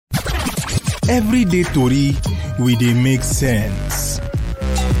everyday tori we dey make sense.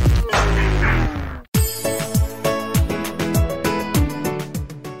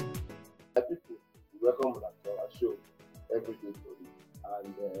 People, welcome to our show, Everyday Tori,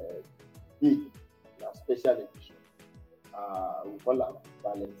 and big, special edition. We call it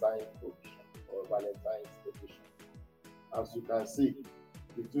Valentine's edition or Valentine's edition. As you can see,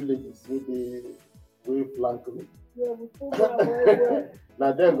 the two ladies will flank me.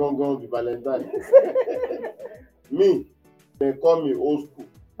 Now they're going to be Valentine. Me, they call me old school.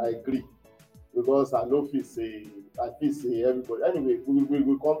 I agree. Because I know I feel say everybody. Anyway, we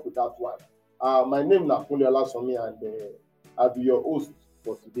will come to that one. My name is Napoli Alasomi, and I'll be your host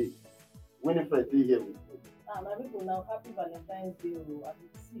for today. Winifred is here with me. My people now, happy Valentine's Day. As you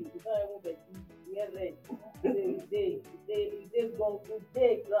see, we don't even get red. They go good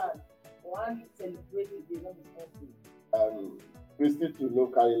day, grand. Want to celebrate the day, not the Sunday. Christy to no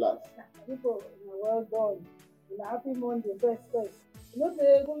carry last. People, well done. Happy Monday, best. You know,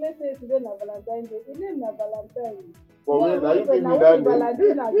 they go make say today na Valentine's Day. The name na Valentine. For when are you giving me that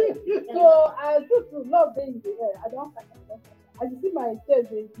name? So I took love day in the air. I don't catch it. As you see my chest,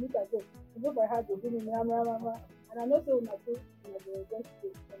 they look at it. You go by heart to give me mama. And I know so una too na the best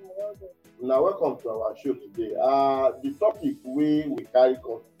day. And I well done. Now welcome to our show today. The topic we carry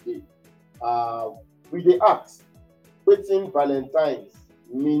on today. We dey ask, wetin Valentines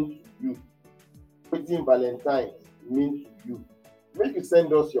mean to you? Wetin Valentines mean to you? Make you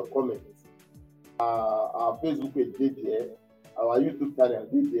send us your comments. Our Facebook page is there, our YouTube channel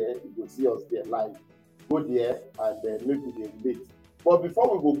is there. You will see us there live. Go there and make it relate. But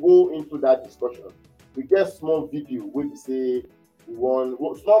before we go into that discussion, we get small video where we say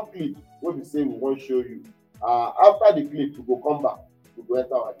small clip where we say we want to show you. After the clip, we go come back. We go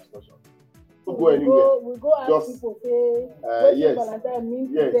enter our discussion. We go anywhere. We go ask people say what yes, Valentine means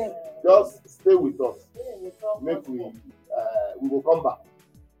yes. to them. Just stay with us. Make we will come back.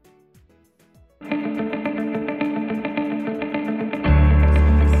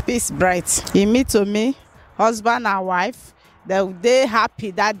 Peace bright. E mean to me, husband and wife, they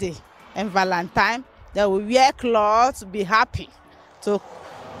happy that day. And Valentine, they will wear clothes, be happy to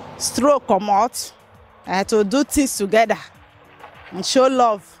stroke come out, to do things together and show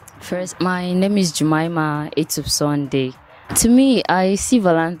love. First, my name is Jemima, 8th of Sunday. To me, I see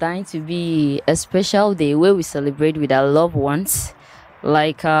Valentine to be a special day where we celebrate with our loved ones,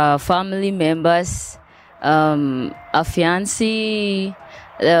 like family members, our fiancé,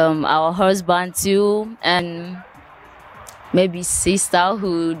 our husband too, and maybe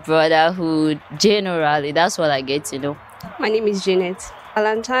sisterhood, brotherhood, generally. That's what I get to know. My name is Janet.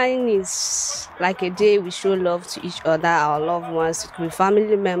 Valentine is like a day we show love to each other, our loved ones. It could be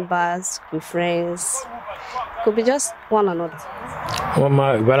family members, it could be friends, it could be just one another. What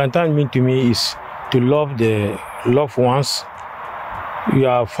my Valentine mean to me is to love the loved ones,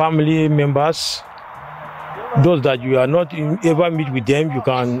 your family members, those that you are not ever meet with them. You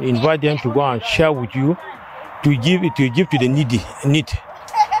can invite them to go and share with you, to give to the needy,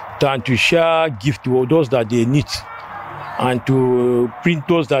 and to share gift to those that they need. And to print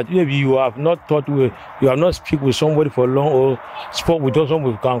those that maybe you have not thought you have not speak with somebody for long or spoke with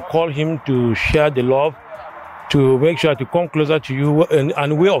someone, we can call him to share the love, to make sure to come closer to you,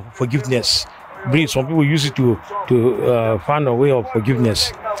 and a way of forgiveness. Some people use it to find a way of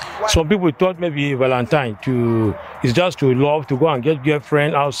forgiveness. Some people thought maybe Valentine is just to love, to go and get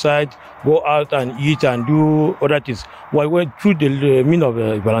girlfriend outside, go out and eat and do other things. What went through the meaning of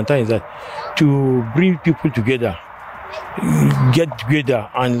Valentine is that to bring people together, get together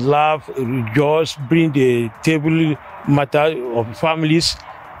and laugh, rejoice, bring the table matter of families,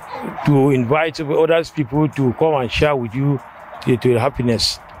 to invite other people to come and share with you to the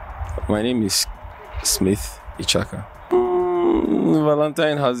happiness. My name is Smith Ichaka.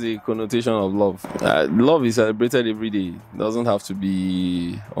 Valentine has a connotation of love. Love is celebrated every day. It doesn't have to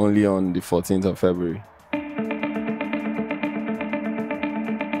be only on the 14th of February.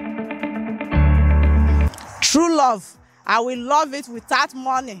 True love, I will love it without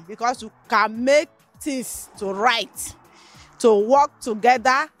money, because you can make things to right, to work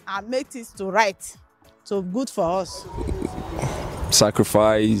together and make things to right. So good for us.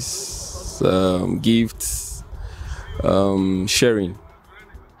 Sacrifice, gifts, sharing.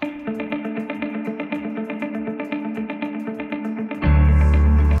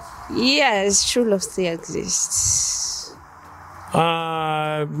 Yes, true love still exists.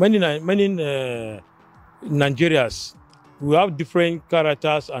 Many Nigerians, we have different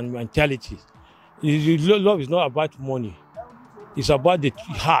characters and mentalities. Love is not about money. It's about the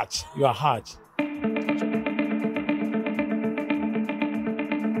heart, your heart.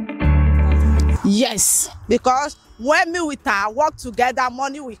 Yes, because when me with her work together,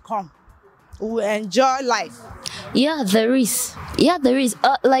 money will come. We will enjoy life. Yeah, there is. Yeah, there is.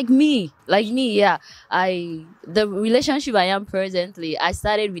 Like me. Yeah, I the relationship I am presently, I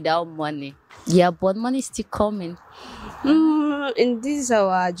started without money. Yeah, but money is still coming. In this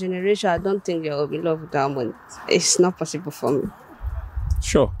our generation, I don't think there will be love without money. It's not possible for me.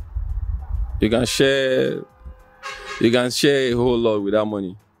 Sure, you can share. You can share a whole lot without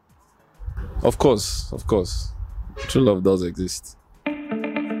money. Of course, of course. True love does exist.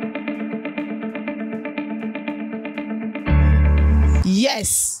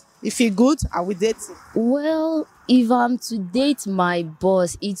 Yes, if you good, I will date you. Well, if I'm to date my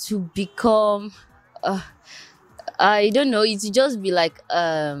boss, it will become. Uh, I don't know. It will just be like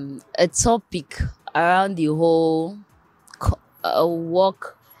a topic around the whole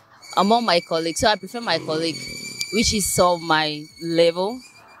work among my colleagues. So I prefer my colleague, which is of my level.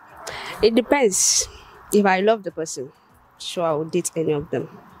 It depends. If I love the person, sure I will date any of them.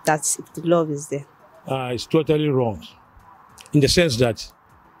 That's if the love is there. It's totally wrong. In the sense that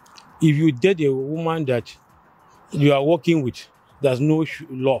if you date a woman that you are working with, there's no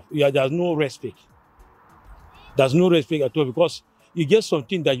love, there's no respect. There's no respect at all because you get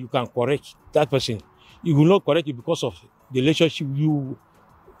something that you can correct that person. You will not correct it because of the relationship you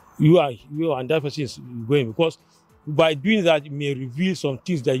and that person is going, because by doing that it may reveal some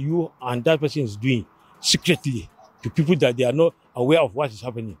things that you and that person is doing secretly to people that they are not aware of what is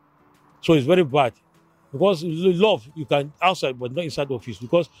happening. So it's very bad. Because love you can outside but not inside the office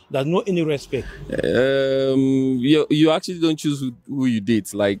because there's no any respect. You actually don't choose who you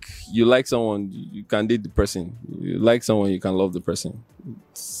date. Like you like someone, you can date the person. You like someone, you can love the person.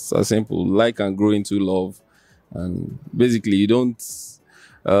 It's as simple. Like and grow into love, and basically you don't.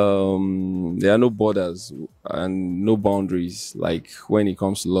 There are no borders and no boundaries. Like when it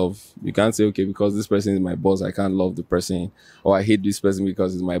comes to love, you can't say okay because this person is my boss, I can't love the person, or I hate this person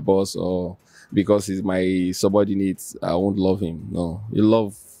because he's my boss, or because he's my subordinate, I won't love him. No, you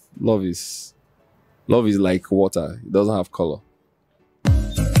love is like water. It doesn't have color.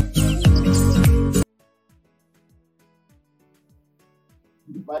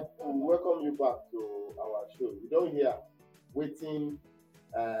 But we welcome you back to our show. You don't hear waiting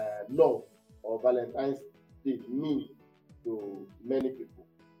love or Valentine's Day mean to many people.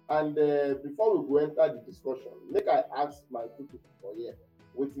 And before we go enter the discussion, make I ask my two people for here,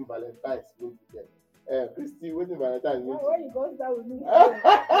 waiting Valentine's mean to them. Christy, waiting Valentine's mean to Why you go start with me today? Why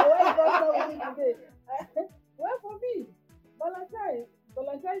you go start with me today? Well, for me, Valentine's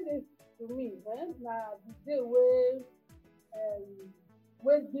Day to me, na the day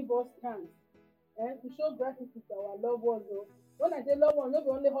wey give us chance to show gratitude to our loved ones. When I say loved ones, no be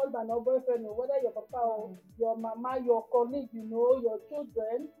only husband or boyfriend, whether your papa or your mama, your colleague, your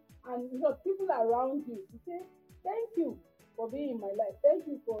children, and people around you. You say, thank you for being in my life. Thank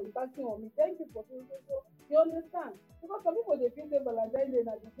you for impacting on me. Thank you for doing so. You understand? Because some people they feel say Valentine's Day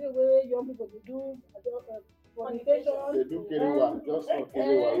na the day where young people they do fornication. They do kerewa, just for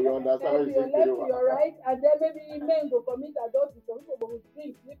kerewa. We understand To your left, to your right, and then maybe men go commit adultery. Some people go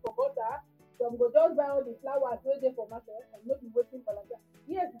drink, sleep for gutter. Some go just buy all the flowers wey dey for market and no be wetin Valentine.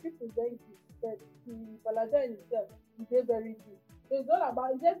 Yes, the people thank you, but the Valentine itself is very deep. So it's all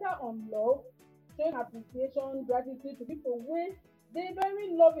about it's centered on love, showing appreciation, gratitude to people wey dey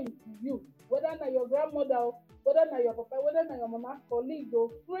very loving to you, whether na your grandmother, whether na your papa, whether na your mama, colleagues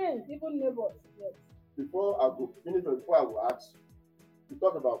or friends, even neighbors. Yes. Before I go finish, before I go ask you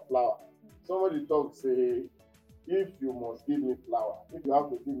talk about flower. Somebody talk say, if you must give me flower, if you have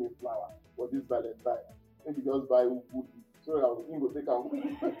to give me flower for this Valentine, maybe just buy wood so that you go take am.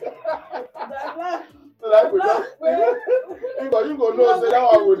 So that you go know say that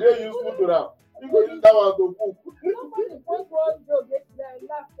one go dey useful to am. You go use that one to cook. Nobody post one joke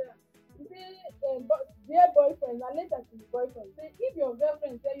last time. You say, dear boyfriend, and later to the boyfriend, say if your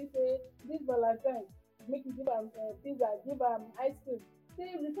girlfriend tell you say this Valentine, make you give am pizza, give am ice cream,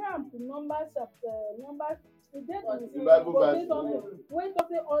 say refer am to numbers. The date The Bible verse. Wait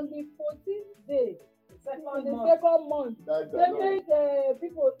up on the 14th day, on the second month, they make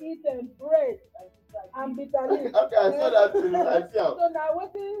people eat bread and bitter leaf. Okay, I saw that thing. I see am. So now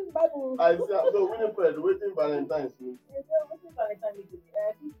wetin Bible. I see am. So Winifred, waiting Valentine's mean. Wetin Valentine dey do?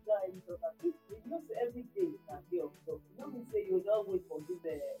 People don already talk am. You know say every day na day of love. You no mean say you just wait for this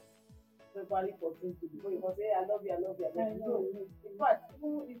February 14th before you go say I love you, I love you, I love you. No. In fact,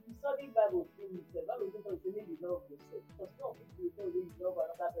 even if you study Bible finish, Bible dey talk say make you love yourself. Because some people dey tell you you love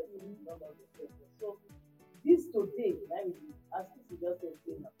another person, you no love yourself. So this today, na as you just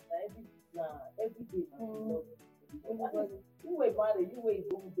explain now, na every day na love. You wey marry, you wey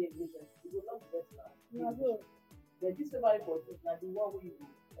don dey relationship, you go love the value for this na the one wey you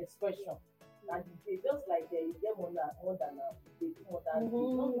expression. And it's just like you get more than they do more than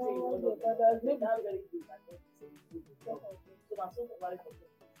you. Not say you want to that very good and then you say you do. So na so value for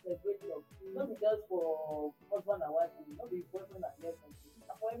celebrate love. Not be just for husband and wife, not be boyfriend and girlfriend.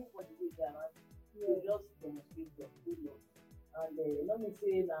 Na for everybody wey dey around. To just demonstrate your good love. And let me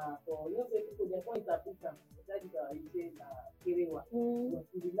say for say people dem come interpret am that you say kerewa. But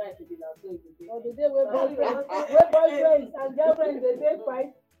to be nice to be na so you dey. Or the day wey boyfriends and girlfriends dey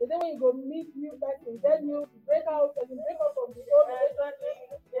fight, the day when you go meet new person, then you break out from the old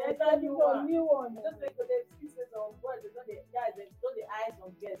relationship, new one. Just like they see some boys, they don't the eyes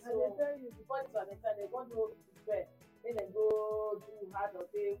on girls. So before this Valentine, they want to prepare. Then they go do hard or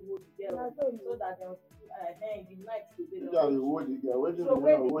they would get so that they'll hang the night today. So when the girl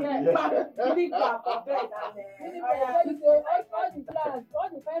big back for bed and all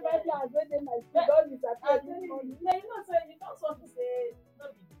the five plans when they might be done disappear. You don't want to say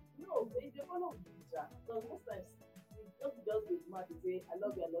no, they follow with each other. So most times just be smart to say I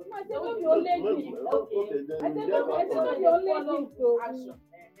love you. I said not be only gift. I said not be only gift. Action.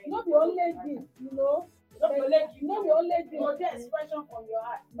 Not be only gift, you know. Not be only gift. You get expression from your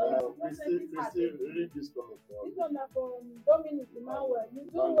heart. Read this comment. This one is from Dominic Emmanuel. You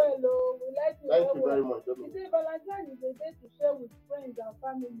do well, we like you. Thank you very much, Dominic. He said Valentine is a day to share with friends and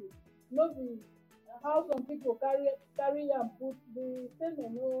family. Not be how some people carry and put the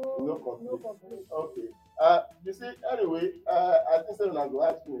statement no complete. Okay. You see, anyway, I think someone has to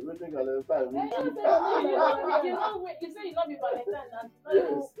ask me, waiting Valentine. You say you not be Valentine.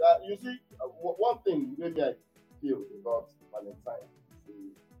 Yes. You see, one thing maybe I feel about Valentine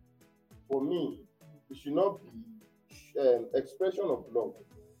is, for me, it should not be expression of love.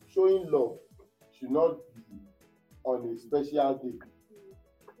 Showing love should not be on a special day.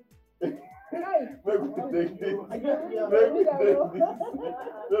 Make we take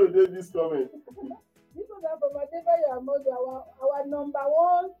this comment. This was from Adebayo Amodu, our number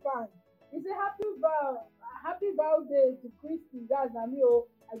one fan. He said, happy birthday to Christy, that's Namio.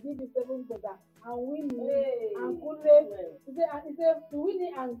 I give you 7 brother and Winnie and Kule. He said to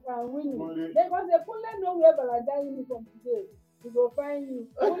Winnie and Winnie. They must say Kule no wear Valentine uniform today. We go find you.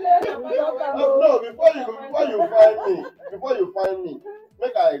 No, before you find me,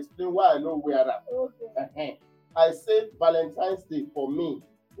 make I explain why I know where that. Okay. I said Valentine's Day for me.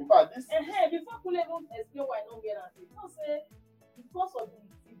 In fact, this. Before Kule don't explain why I know where that. Don't say because of the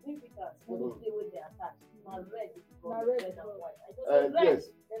significance for the day when they attach. Red and white. I just say red. Yes.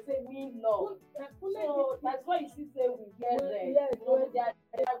 They say mean love. So that's why you see say we get red. Yes. You know, they are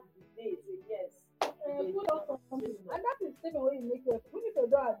with the day. Say yes. And that is the statement when you make it. We need to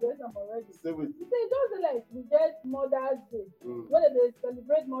do address them already. Say with you say don't say like we get Mother's Day. When they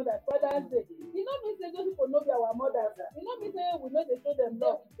celebrate Mother's Father's Day. You know me say those people know be our mothers. You know me say we know they show them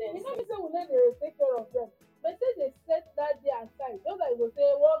love. You know me say we know they take care of them. But say they set that day aside. Just like we say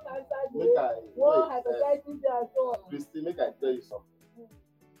one cancer day, one hepatitis day and so on. Christy, make I tell you something.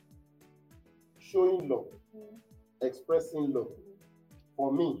 Showing love, expressing love,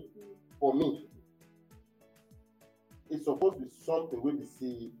 for me, it's supposed to be something we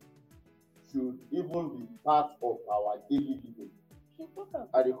see should even be part of our daily living.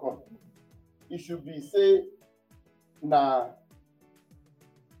 At the come. It should be say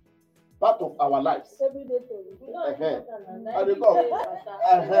part of our lives. Every day At the come.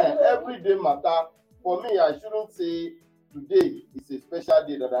 Everyday matter. For me, I shouldn't say today is a special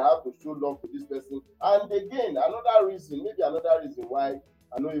day that I have to show love to this person. And again, another reason why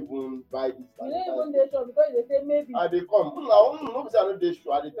I don't even buy this. You don't even dey sure because they say maybe. And they come. No, say I don't dey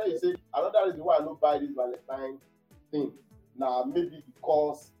sure. I tell you say another reason why I don't buy this Valentine thing. Now maybe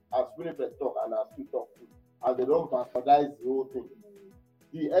because as Winifred talk and as we talk too, and they don't bastardize the whole thing.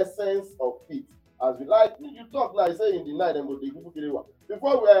 The essence of it, as we like you talk now, you say in the night and go the people get it.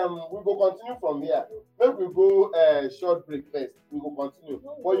 Before we go continue from here, maybe we go short break first. We go continue,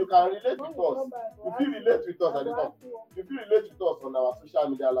 but you can relate with us. If you relate with us at the top, if you relate with us on our social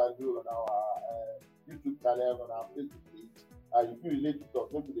media handle, on our YouTube channel, on our Facebook page, and if you relate with us,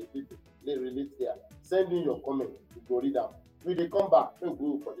 maybe they relate here. Send in your comment. We go read them. We dey come back. We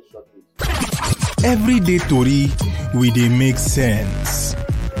go for the short break. Everyday Tori, we dey make sense.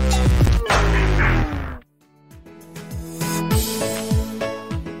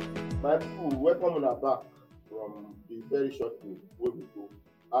 My people, welcome on back from the very short break where we go.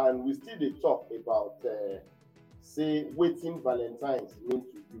 And we still dey talk about say Wetin Valentines mean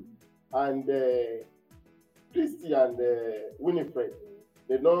to you. And Christy and Winifred,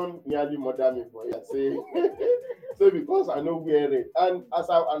 they don't nearly murder me for here. Say because I know wear it. And as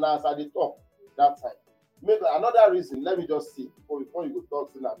I dey talk that time, maybe another reason, let me just see before you go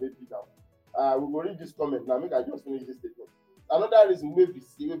talk, say na maybe now. We go read this comment now, make I just finish this statement. Another reason maybe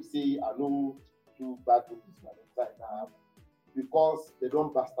say I know too bad with this Valentine because they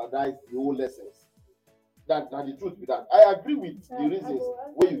don't bastardize the whole lessons. That the truth be that. I agree with the reasons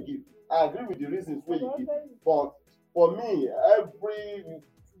where you give. I agree with the reasons where you give. But for me,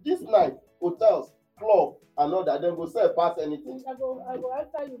 this night, hotels, club, and all that, then go sell pass anything. I go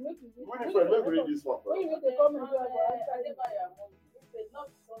answer you. Make you Read this one. when you make the comment, I go answer you. It's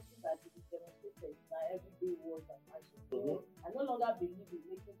not something that is demonstrated in our everyday words and actions. I no longer believe in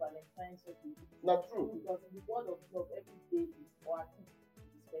making Valentine's such a big deal. Not true. Because in the word of love, every day is or at least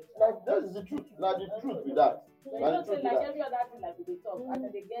is special. Like that is the truth. Now the truth with that. So you don't say like every other thing like we talk, and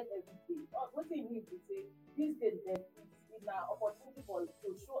then they get every day. What thing mean to say these days it's an opportunity for to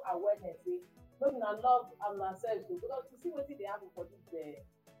show awareness. Not na love and ourselves because you see wetin dey happen for this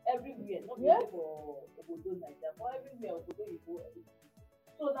everywhere, not only for Obodo Naija, for everywhere Obodo Igbo everywhere.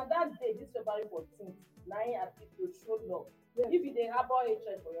 So na that day, this February 14th, na at least to show love. Yes. If you dey harbor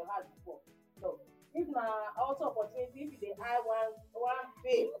hatred for your heart before, love. If na also opportunity, if you dey eye one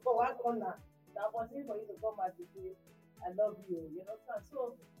face for one corner, the opportunity for you to come back to say, I love you, you understand?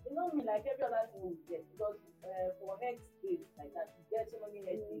 So, you know me like every other thing we get because for next days like that, you get so many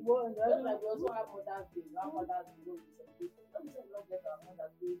days. Just like we also have Mother's Day, we have Mother's Day, we celebrate. Don't be saying we don't get our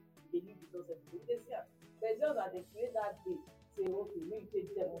Mother's Day, they live with us every day. They say, there's just that they create that day, say, okay, maybe they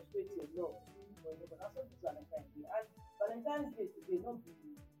demonstrate your love. But that's what this Valentine's Day. And Valentine's Day today, not be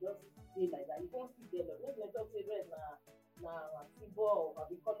just day like that. You don't see their love. Maybe they talk say red na symbol or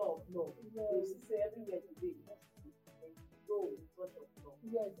the color of love. You see say everywhere today, you don't see go with such of love.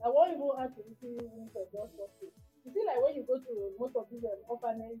 Yes, I want even add to this just something. You see, like when you go to most of these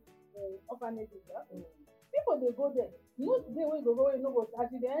orphanages, people they go there. Not the day when you go you know, but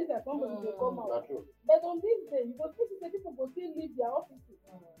as you enter, somebody will come out. But on this day, you go see the people go still leave their offices,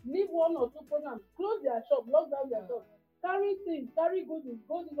 leave one or two programs, close their shop, lock down their shop, carry things, carry goods,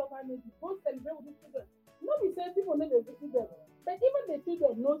 go to the orphanages, go celebrate with the children. No be say people need to visit them, but even the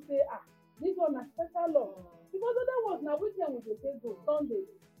children no say this one a special love. Because other ones now weekend we dey go Sunday.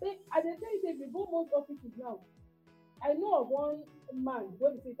 I dey tell you say if you go most offices now, I know of one man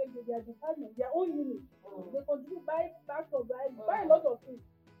wey be say take their department, their own unit. They contribute buy laptop, buy a lot of things.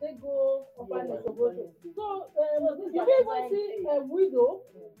 They go orphanage to go to. So you fit even see a widow,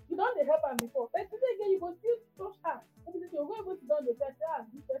 you don dey help am before, but today again you go still touch her. Maybe say you go able to don dey tell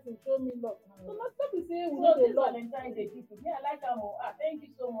this person show me love. So not be say we no dey love. Valentine Day people, me I like am o. Thank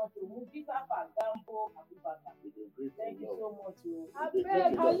you so much o. Mujita Fagambo Abubakar. Thank you so much o.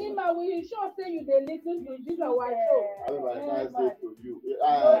 Abeg Halima, we sure say you dey lis ten to this our show. I say to you.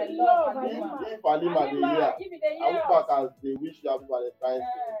 Love Halima. If Halima dey hear, Abubakar dey wish you happy Valentine's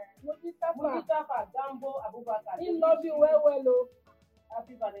Day. Mujita Fagambo Abubakar. He love you well o.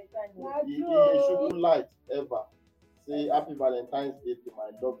 Happy Valentine's Day. He shouldn't lie ever. Say happy Valentine's Day to my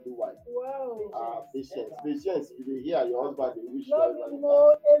lovely wife. Wow. Patience. If you dey hear your husband, they wish you love happy you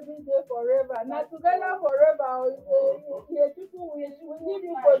know every day forever. Now together forever. We need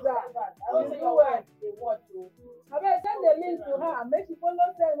you for that. I will say your wife dey watch o. Abeg send the link to her. Make she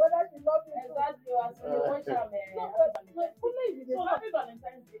follow tell whether she love you. Exactly. As you dey watch am. So happy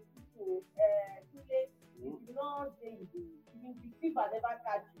Valentine's Day people. Today, if you no dey in the fever never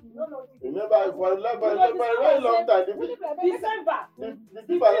catch you. No know. Remember for a very long time. December. The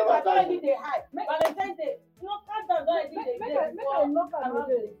fever never catch you. Dey high. Valentine's Day. No count down don already dey there. Make I knock am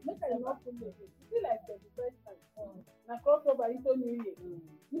away. Make I knock am away. You see like the first time. Na crossover into New Year.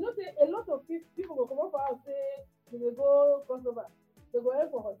 You know say a lot of people go comot for house say they dey go crossover. They go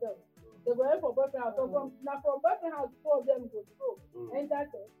help for hotel. They go help for boyfriend house. So from boyfriend house, 2 of them go enter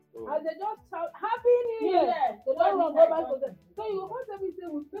church. And they just shout Happy New Year. They don't run go back to them. So you go tell me say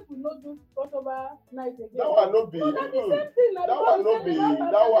we people no do crossover night again. That one no be. No, that's the same thing. That one no be.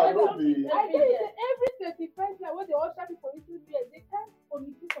 That one no be. I tell you say every 31st night when they usher people into New Year, they can't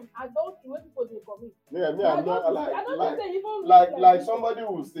communicate adultery when people dey commit. I'm not like somebody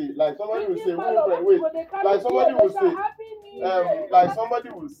will say, like somebody will say, like somebody will say, like somebody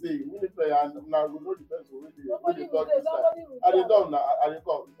will say, we need to now go know the person wey dey talk this time. I dey talk now, I dey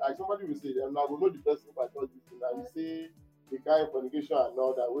come. Like somebody will say, now go know the person if I talk this thing. And you say the kind of fornication and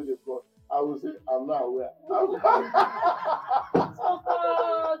all that wey dey come. I will say, I'm not aware. So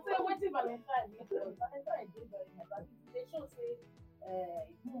say wetin Valentine mean to us? Valentine dey very important. They show say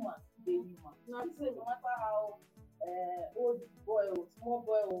human dey human. Now say no matter how old boy or small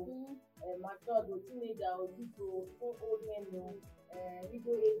boy or matured or teenager or youth or old men or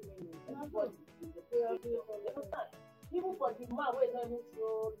legal age men, everybody dey understand. Even for the man wey no even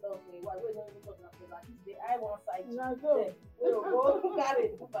show love to a wife, wey no even talk na at least the eye one side. Na so. We will go carry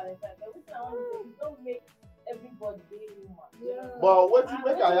do Valentine. But wetin I want to say, don't make everybody dey human. Yeah. But wetin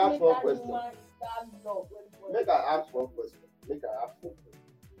make I ask one that question? human, that love, everybody. Make I ask one question.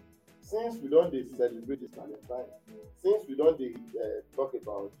 Since we don't dey celebrate this Valentine, since we don't dey talk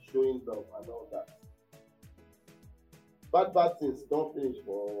about showing love and all that, bad things don't finish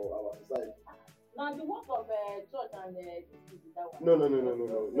for our society. Now the work of church and this is that one. No.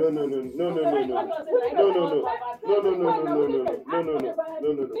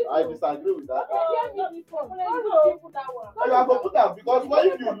 I disagree with that. I have to put that because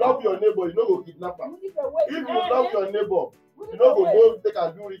if you love your neighbor, you no go kidnap am. If you love your neighbor, you no go take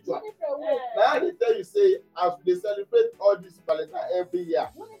and do ritual. Now they tell you say as they celebrate all this Valentine every year,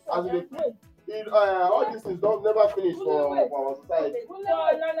 as they all these things don't never finish for our society. For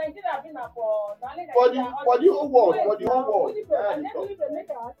Nigeria, been for the whole world,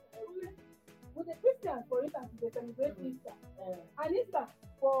 with the Christians, for instance, they celebrate Easter. And Easter,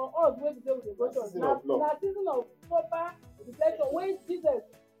 for us, wey be say we dey go church, na season of proper reflection when Jesus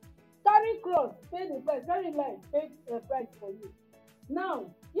carry cross, pay the price, carry life, pay price for you. Now,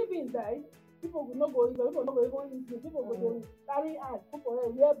 if he die, people no go even eat meat, people go dey carry ash, put for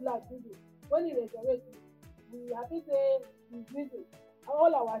head, wear black, when he resurrect, we happy say he's risen.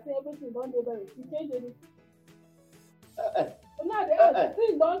 All our say everything don dey very, he change anything. Now the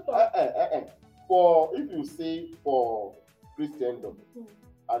thing don talk. For if you say for Christendom,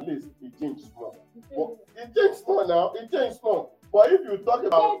 at least it changed small. It changed small now. It changed small. But if you talk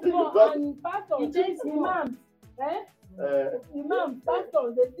about and pastors, imams, imams,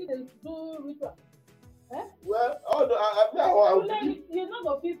 pastors, they still dey do ritual. Well, you know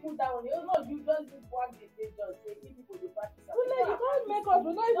the people that one. You know you just do one day, they just say if people dey practice. You don't make us.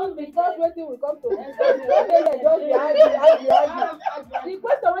 We don't even discuss wetin we come to. Just be argue. The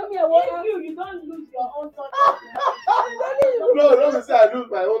question wey me I wan ask you don't lose your own touch. No, don't say I lose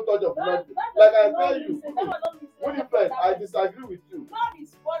my own touch of love. Like I tell you, Winifred, I disagree with you.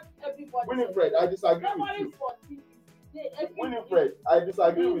 Winifred, I disagree with you. Winifred, I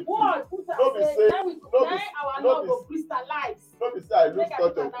disagree with you. No be say I lose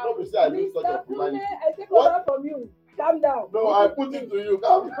touch of humanity. I take over from you. Calm down. No, I put it to you.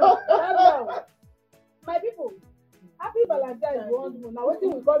 Calm down. Calm down. My people, happy Valentine's once more. Now,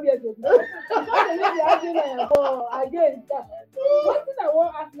 wetin we come here to do? Because they need to argue for again. One thing I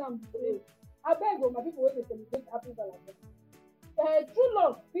want to ask now today, I beg you, my people, when they celebrate happy Valentine's, true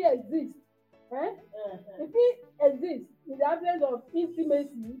love still exists. If it exists in the absence of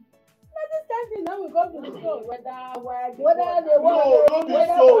intimacy, na this kind thing now we come to discuss whether they want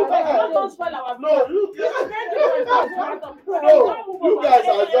you guys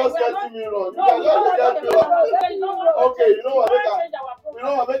are just getting me wrong. You guys just get me wrong. Okay, you know what?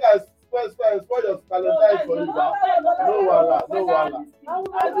 Make I spoil your Valentine's for you. No wahala.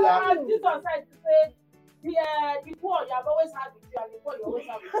 Jesus said to say. The poor you have always had with you, and the poor you always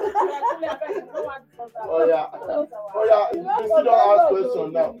have with you. Oh yeah. You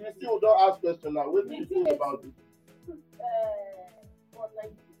still don't ask question now. What do you think about it?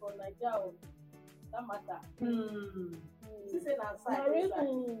 For Nigeria, that matter. She say na side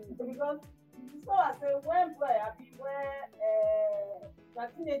because so I say when boy happy when na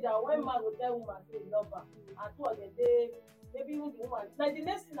teenager when man go tell woman say he love her and two of them dey. Maybe even the woman. Like the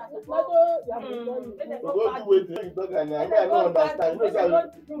next thing I could go. Go do wetin you talk and I don't understand.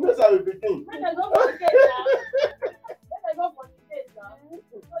 You know how we begin. When I go for the date now.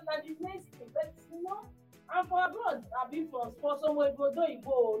 So like the next thing, but you know, and for abroad, I've been for somewhere go do you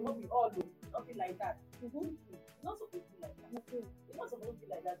go, not be all not be like that. Not supposed to be like that. It's not supposed to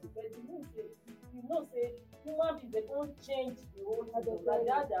be like that because you know say human beings they don't change the whole thing. Like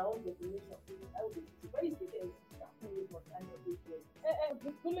they have their own definition. Where is the thing? Me,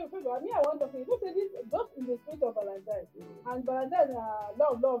 I want to say, you say this just in the spirit of Valentine, and Valentine,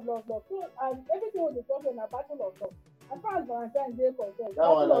 love. So, and everything was talking a battle of love. As far as Valentine Day concerned,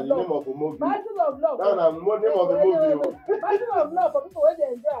 battle of love. Battle of love. That one name of the movie. Battle of love for people where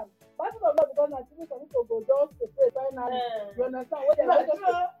they enjoy. Battle of love because actually some people go just to pray finally. You understand? When they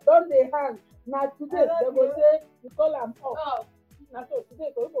don't they hang. Now today they go say you call them off. Now so today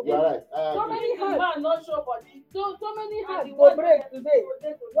so right. So many hands. Man not sure body. So many hands go break today.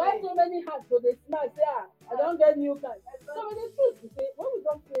 Why so many hands go they smile say I don't get new kind. So many truths to say when we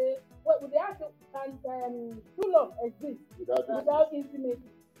don't say what would they ask can true love exist without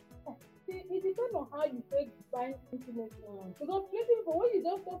intimacy? See, it depends on how you take define intimacy. Because plenty people when you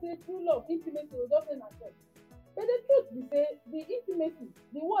just say true love, intimacy will just say nothing. But the truth be say the intimacy,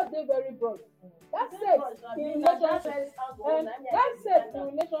 the word they very broad. That sex in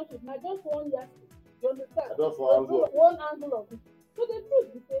relationship, not just one year. You understand? That's So one angle. one angle of it. So the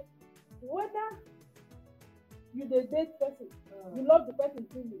truth is say whether you dey date person, you love the person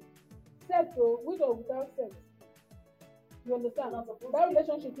truly, sex o with or without sex, you understand? That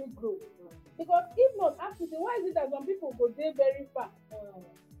relationship will grow. Because if not, ask me say why is it that some people go dey very far?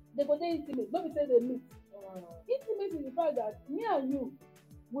 They go dey intimate, no be say they meet. Intimate is the fact that me and you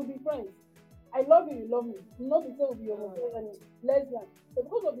will be friends. I love you, you love me. No be say we be lesbian. So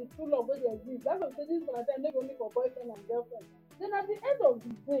because of the true love wey dey exist, that's why we say this Valentine no be only for boyfriend and girlfriend. Then at the end of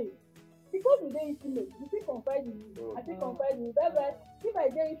the day, because we dey intimate, you fit confide in me, I fit confide in you. That's why if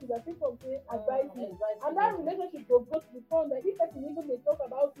I get issues, I fit come say advise me. And that relationship go go to the point that if person even dey talk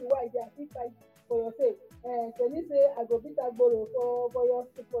about you, why they are fit fight for your sake. Tell say I go beat agboro for your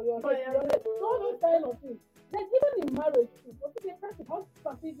sake. So all those kind of things. Then even in marriage too, but if a person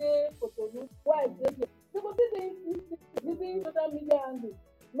husband fit dey Cotonou, wife dey there, they go still dey using social media handle.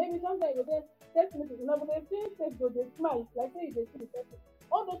 Maybe sometimes you go dey text message, una go dey feel safe, go dey smile like say you dey see the person.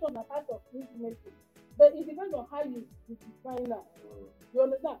 All those ones are part of intimacy, but it depends on how you define that. You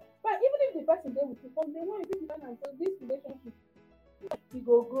understand? But even if the person dey with you from the one you fit define am say this relationship e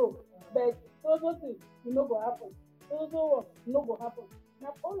go grow, but so thing e no go happen. So one no go happen.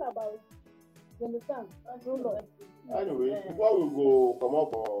 Na all about, you understand? True love. Anyway, before we go come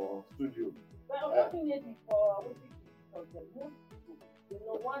up for studio, Well, unfortunately for most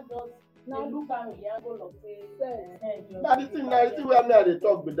people, one just Now look at the angle of say, na the thing where me I dey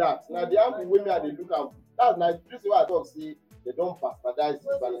talk be that. Na the angle wey me I dey look am. That's na the reason why I talk say they don bastardize this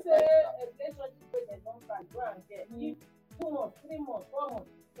so Valentine. say a relationship wey dem don start go and get if 2 months, 3 months, 4 months,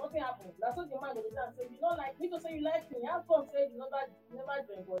 nothing happen. Na so the man go dey tell am say you no like me to say you like me. How come say you never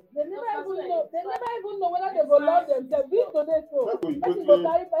join body? They never even know whether they go love themselves. This today so. Person go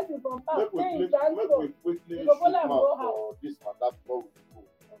carry person from house, stay in transport. Quickly You go follow am shoot go mouth house. for this matter before we go.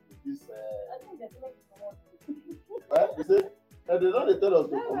 This I think there's make it comot. you say they don dey tell us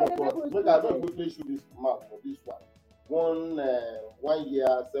to That's come why up they but make make we I do don it. quickly shoot this mouth for this one. 1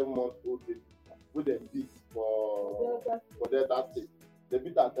 year 7 months old baby wey dem beat for Delta State. They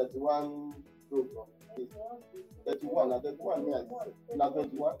beat am 31 strokes on the case. 31 me I see. Na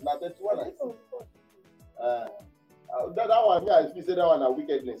 31 I see. That one me I feel say that one na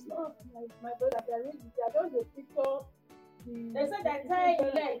wickedness na. Oh, my brother, I read it. I don't dey picture the. They say that tie you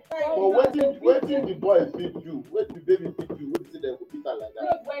leg, tie But you wetin the boy fit do, wetin the baby fit do, wey be say dem go beat am like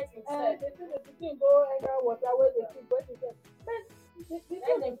that. wet himself. They say the pikin go enter water wey dey keep wet himself. But the Then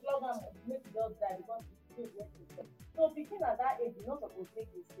thing dem flog am make e just die because the pikin wet himself. So pikin at that age you no suppose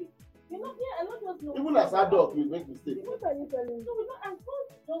make mistake. You know, I not just know. Even as adult we make mistake. what are you telling me? So we don't. I'm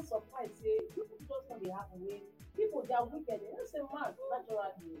just surprised say people just want dey happen wey people they are wicked. They don't say man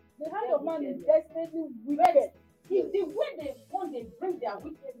naturally. The hand of man is desperately wicked. If the way they want they bring their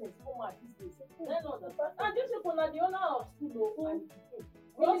wickedness come out these days, then understand. And these people are the owner of school o and pikin.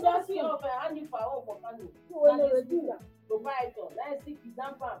 We also see of Hanifa own for Kano. When Na they the school register. proprietor na still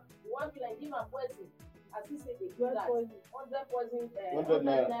kidnap am. You wan feel like give am poison. As he say they do that. 100 poison, 100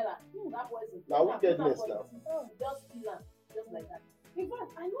 naira. That poison. Na wickedness now. Just kill am, just like that. In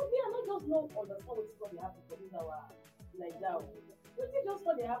fact, I not just know understand what's going to happen for this our like that. Wetin just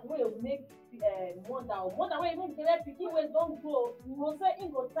for dey happen wey go make mother wey even get pikin wey don grow, you go say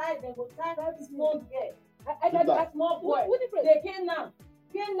im go tie, dem go tie small girl. I got That small boy. Dey cane am.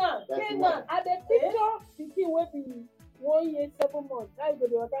 I dey picture pikin wey be 1 year 7 months. How you go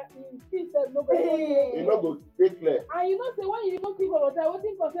dey waka? Him feet sef no go dey. E no go dey clear. And you know say when you even keep for water,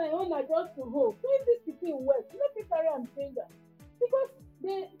 wetin concern your own na just to hold. So if this pikin wet, you no fit carry am change am because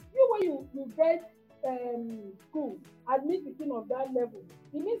you wey you get school admit pikin of that level,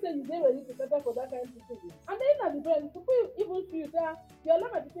 e mean say you dey ready to settle for that kind of pikin. And then na the parents people even see you say you allow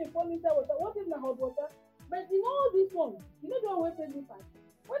my pikin fall inside water. What if na hot water? But in all this one, you know the one wey pain me pass.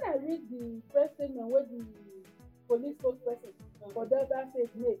 When I read the first statement wey the police spokesperson for Delta State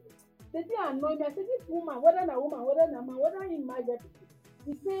make, the thing annoy me. I say this woman, whether na woman, whether na man, whether him marry get pikin,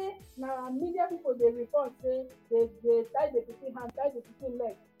 he say na media people dey report say they tie the pikin hand, tie the pikin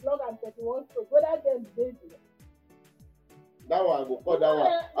leg, flog am 31 strokes. Whether dem dey there. That one I go call that one.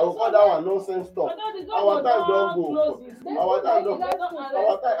 I go call that one nonsense talk. Our time don go. Our time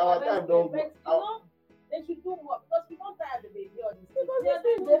don go. They should do more because we don't tire the baby all this. Because these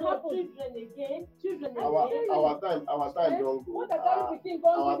things dey happen. Children again. Our time don go. What I carry pikin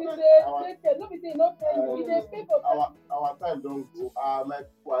come give me say take care. No be say e no pay you. E dey pay for person. Our time don go. My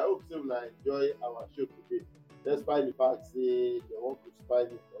people, I hope say una enjoy our show today. Despite the fact say they want to crucify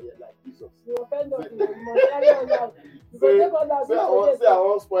me for here like Jesus. You offend us, you must carry us out. You go take us out. I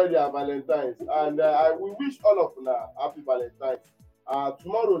won't spoil their Valentines. And we wish all of una happy Valentines.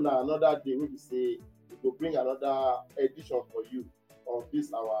 Tomorrow now another day wey be say we go bring another edition for you of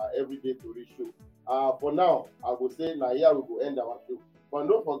this our everyday Tori show. For now, I go say na here we go end our show. But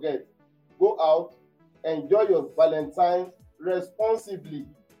don't forget, go out, enjoy your Valentine's responsibly.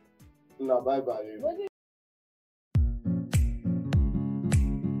 Una bye bye.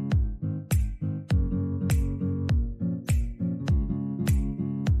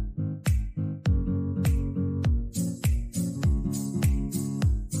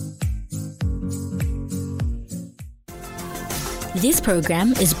 This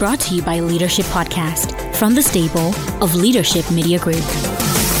program is brought to you by Leadership Podcast from the stable of Leadership Media Group.